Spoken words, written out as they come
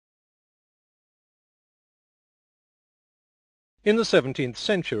In the 17th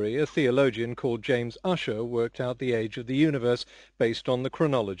century, a theologian called James Ussher worked out the age of the universe based on the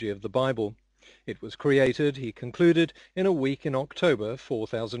chronology of the Bible. It was created, he concluded, in a week in October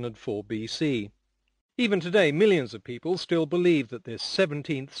 4004 BC. Even today, millions of people still believe that this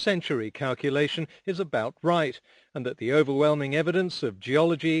 17th century calculation is about right, and that the overwhelming evidence of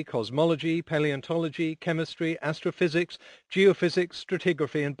geology, cosmology, paleontology, chemistry, astrophysics, geophysics,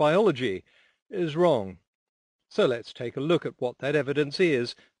 stratigraphy, and biology is wrong. So let's take a look at what that evidence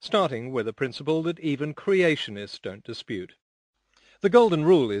is, starting with a principle that even creationists don't dispute. The golden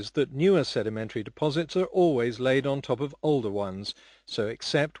rule is that newer sedimentary deposits are always laid on top of older ones, so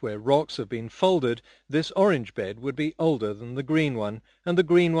except where rocks have been folded, this orange bed would be older than the green one, and the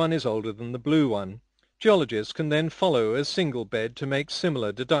green one is older than the blue one. Geologists can then follow a single bed to make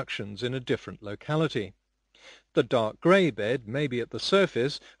similar deductions in a different locality. The dark grey bed may be at the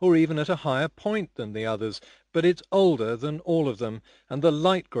surface or even at a higher point than the others, but it's older than all of them, and the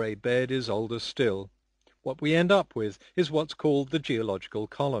light grey bed is older still. What we end up with is what's called the geological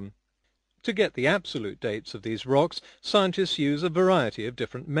column. To get the absolute dates of these rocks, scientists use a variety of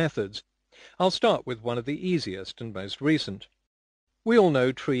different methods. I'll start with one of the easiest and most recent. We all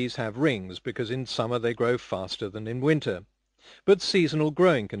know trees have rings because in summer they grow faster than in winter. But seasonal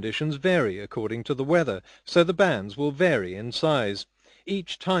growing conditions vary according to the weather, so the bands will vary in size.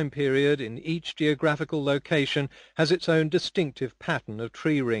 Each time period in each geographical location has its own distinctive pattern of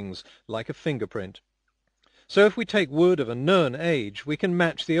tree rings, like a fingerprint. So if we take wood of a known age, we can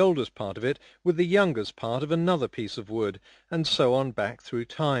match the oldest part of it with the youngest part of another piece of wood, and so on back through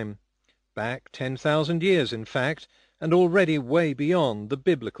time. Back 10,000 years, in fact, and already way beyond the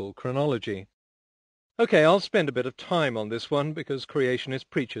biblical chronology. Okay, I'll spend a bit of time on this one because creationist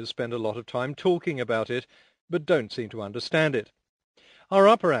preachers spend a lot of time talking about it, but don't seem to understand it. Our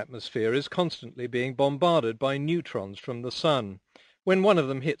upper atmosphere is constantly being bombarded by neutrons from the sun. When one of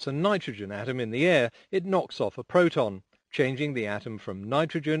them hits a nitrogen atom in the air, it knocks off a proton, changing the atom from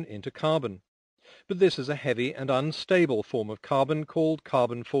nitrogen into carbon. But this is a heavy and unstable form of carbon called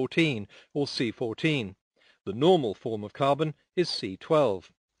carbon-14, or C14. The normal form of carbon is C12.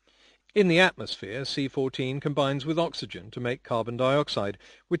 In the atmosphere, C14 combines with oxygen to make carbon dioxide,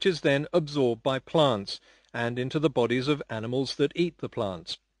 which is then absorbed by plants and into the bodies of animals that eat the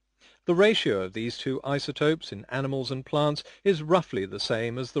plants. The ratio of these two isotopes in animals and plants is roughly the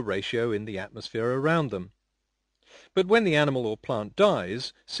same as the ratio in the atmosphere around them. But when the animal or plant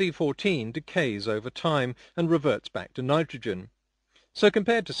dies, C14 decays over time and reverts back to nitrogen. So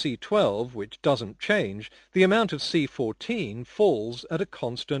compared to C12, which doesn't change, the amount of C14 falls at a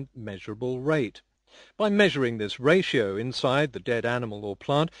constant measurable rate. By measuring this ratio inside the dead animal or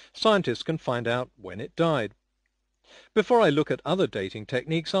plant, scientists can find out when it died. Before I look at other dating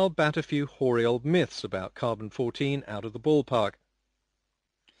techniques, I'll bat a few hoary old myths about carbon-14 out of the ballpark.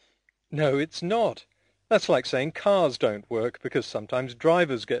 No, it's not. That's like saying cars don't work because sometimes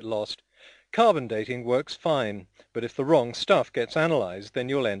drivers get lost. Carbon dating works fine, but if the wrong stuff gets analyzed, then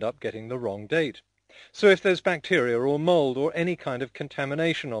you'll end up getting the wrong date. So if there's bacteria or mold or any kind of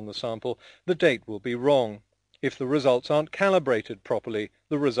contamination on the sample, the date will be wrong. If the results aren't calibrated properly,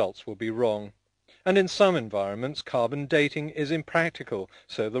 the results will be wrong. And in some environments, carbon dating is impractical,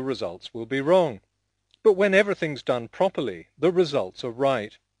 so the results will be wrong. But when everything's done properly, the results are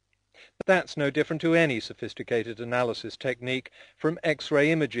right. That's no different to any sophisticated analysis technique, from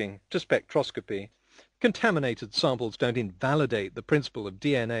X-ray imaging to spectroscopy. Contaminated samples don't invalidate the principle of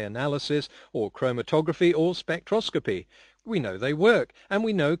DNA analysis or chromatography or spectroscopy. We know they work, and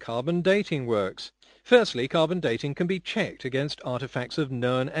we know carbon dating works. Firstly, carbon dating can be checked against artifacts of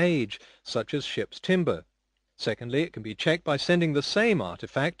known age, such as ship's timber. Secondly, it can be checked by sending the same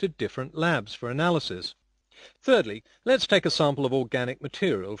artifact to different labs for analysis. Thirdly, let's take a sample of organic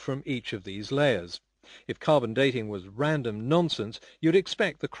material from each of these layers. If carbon dating was random nonsense, you'd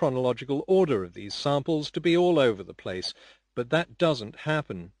expect the chronological order of these samples to be all over the place, but that doesn't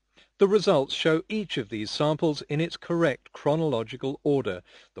happen. The results show each of these samples in its correct chronological order.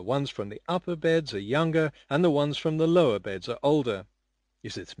 The ones from the upper beds are younger, and the ones from the lower beds are older.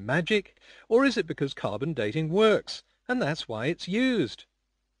 Is this magic, or is it because carbon dating works, and that's why it's used?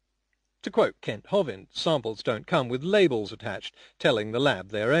 To quote Kent Hovind, samples don't come with labels attached telling the lab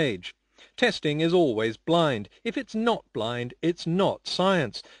their age. Testing is always blind. If it's not blind, it's not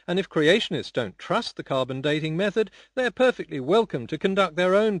science. And if creationists don't trust the carbon dating method, they're perfectly welcome to conduct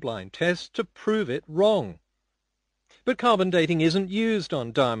their own blind tests to prove it wrong. But carbon dating isn't used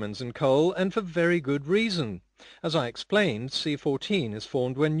on diamonds and coal, and for very good reason. As I explained, C14 is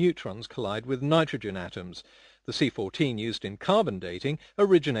formed when neutrons collide with nitrogen atoms. The C14 used in carbon dating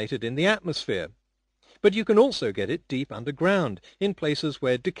originated in the atmosphere. But you can also get it deep underground, in places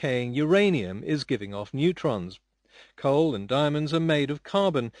where decaying uranium is giving off neutrons. Coal and diamonds are made of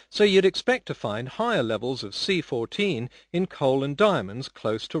carbon, so you'd expect to find higher levels of C14 in coal and diamonds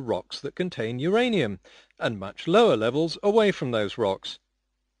close to rocks that contain uranium, and much lower levels away from those rocks.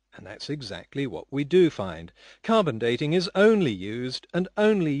 And that's exactly what we do find. Carbon dating is only used and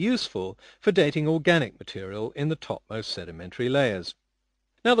only useful for dating organic material in the topmost sedimentary layers.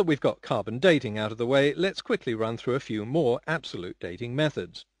 Now that we've got carbon dating out of the way, let's quickly run through a few more absolute dating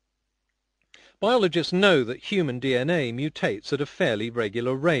methods. Biologists know that human DNA mutates at a fairly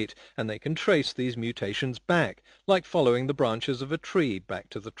regular rate, and they can trace these mutations back, like following the branches of a tree back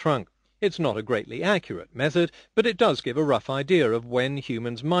to the trunk. It's not a greatly accurate method, but it does give a rough idea of when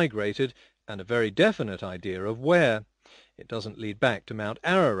humans migrated, and a very definite idea of where. It doesn't lead back to Mount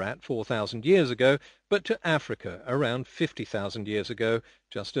Ararat 4,000 years ago, but to Africa around 50,000 years ago,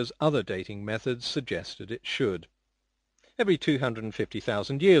 just as other dating methods suggested it should. Every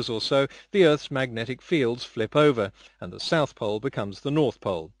 250,000 years or so, the Earth's magnetic fields flip over, and the South Pole becomes the North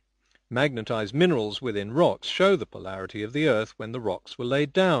Pole. Magnetized minerals within rocks show the polarity of the Earth when the rocks were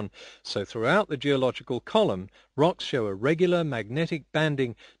laid down, so throughout the geological column, rocks show a regular magnetic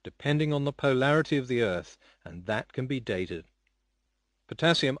banding depending on the polarity of the Earth, and that can be dated.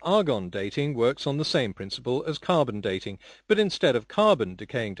 Potassium-argon dating works on the same principle as carbon dating, but instead of carbon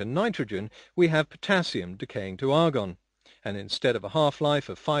decaying to nitrogen, we have potassium decaying to argon. And instead of a half-life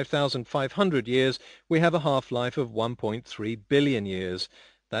of 5,500 years, we have a half-life of 1.3 billion years.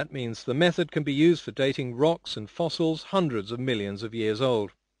 That means the method can be used for dating rocks and fossils hundreds of millions of years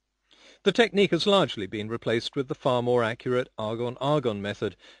old. The technique has largely been replaced with the far more accurate argon-argon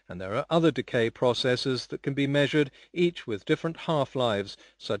method, and there are other decay processes that can be measured, each with different half-lives,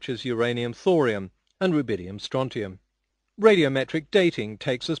 such as uranium-thorium and rubidium-strontium. Radiometric dating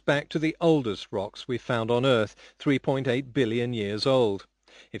takes us back to the oldest rocks we found on Earth, 3.8 billion years old.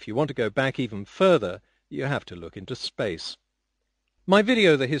 If you want to go back even further, you have to look into space. My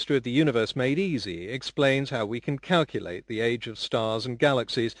video, The History of the Universe Made Easy, explains how we can calculate the age of stars and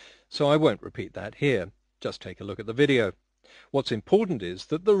galaxies, so I won't repeat that here. Just take a look at the video. What's important is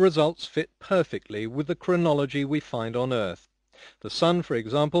that the results fit perfectly with the chronology we find on Earth. The Sun, for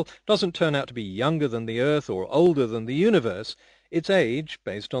example, doesn't turn out to be younger than the Earth or older than the universe. Its age,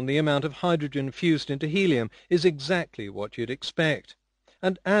 based on the amount of hydrogen fused into helium, is exactly what you'd expect.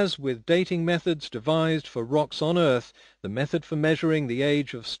 And as with dating methods devised for rocks on Earth, the method for measuring the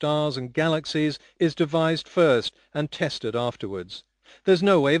age of stars and galaxies is devised first and tested afterwards. There's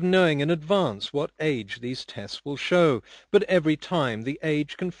no way of knowing in advance what age these tests will show, but every time the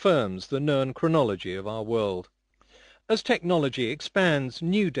age confirms the known chronology of our world. As technology expands,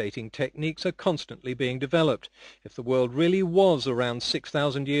 new dating techniques are constantly being developed. If the world really was around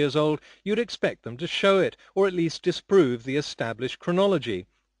 6,000 years old, you'd expect them to show it, or at least disprove the established chronology.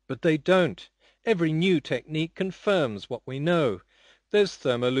 But they don't. Every new technique confirms what we know. There's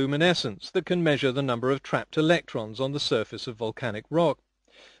thermoluminiscence that can measure the number of trapped electrons on the surface of volcanic rock.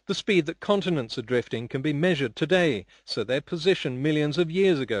 The speed that continents are drifting can be measured today, so their position millions of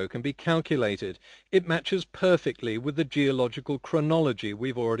years ago can be calculated. It matches perfectly with the geological chronology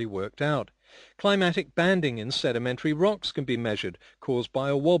we've already worked out. Climatic banding in sedimentary rocks can be measured, caused by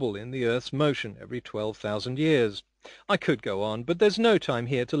a wobble in the Earth's motion every 12,000 years. I could go on, but there's no time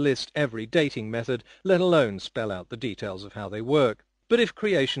here to list every dating method, let alone spell out the details of how they work. But if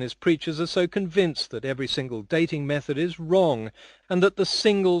creationist preachers are so convinced that every single dating method is wrong, and that the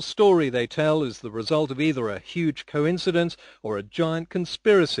single story they tell is the result of either a huge coincidence or a giant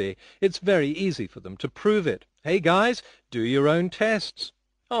conspiracy, it's very easy for them to prove it. Hey guys, do your own tests.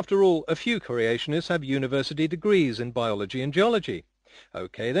 After all, a few creationists have university degrees in biology and geology.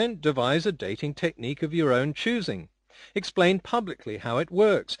 Okay then, devise a dating technique of your own choosing. Explain publicly how it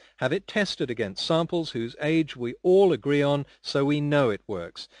works. Have it tested against samples whose age we all agree on, so we know it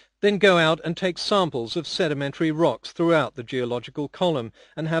works. Then go out and take samples of sedimentary rocks throughout the geological column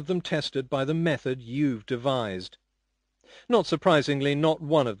and have them tested by the method you've devised. Not surprisingly, not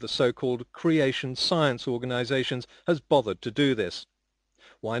one of the so-called creation science organizations has bothered to do this.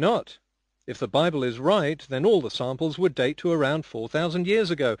 Why not? If the Bible is right, then all the samples would date to around 4,000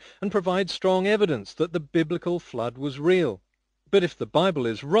 years ago and provide strong evidence that the biblical flood was real. But if the Bible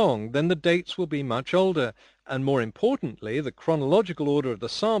is wrong, then the dates will be much older, and more importantly, the chronological order of the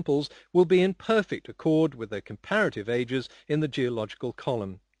samples will be in perfect accord with their comparative ages in the geological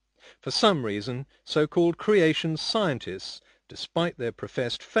column. For some reason, so-called creation scientists, despite their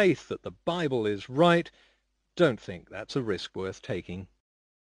professed faith that the Bible is right, don't think that's a risk worth taking.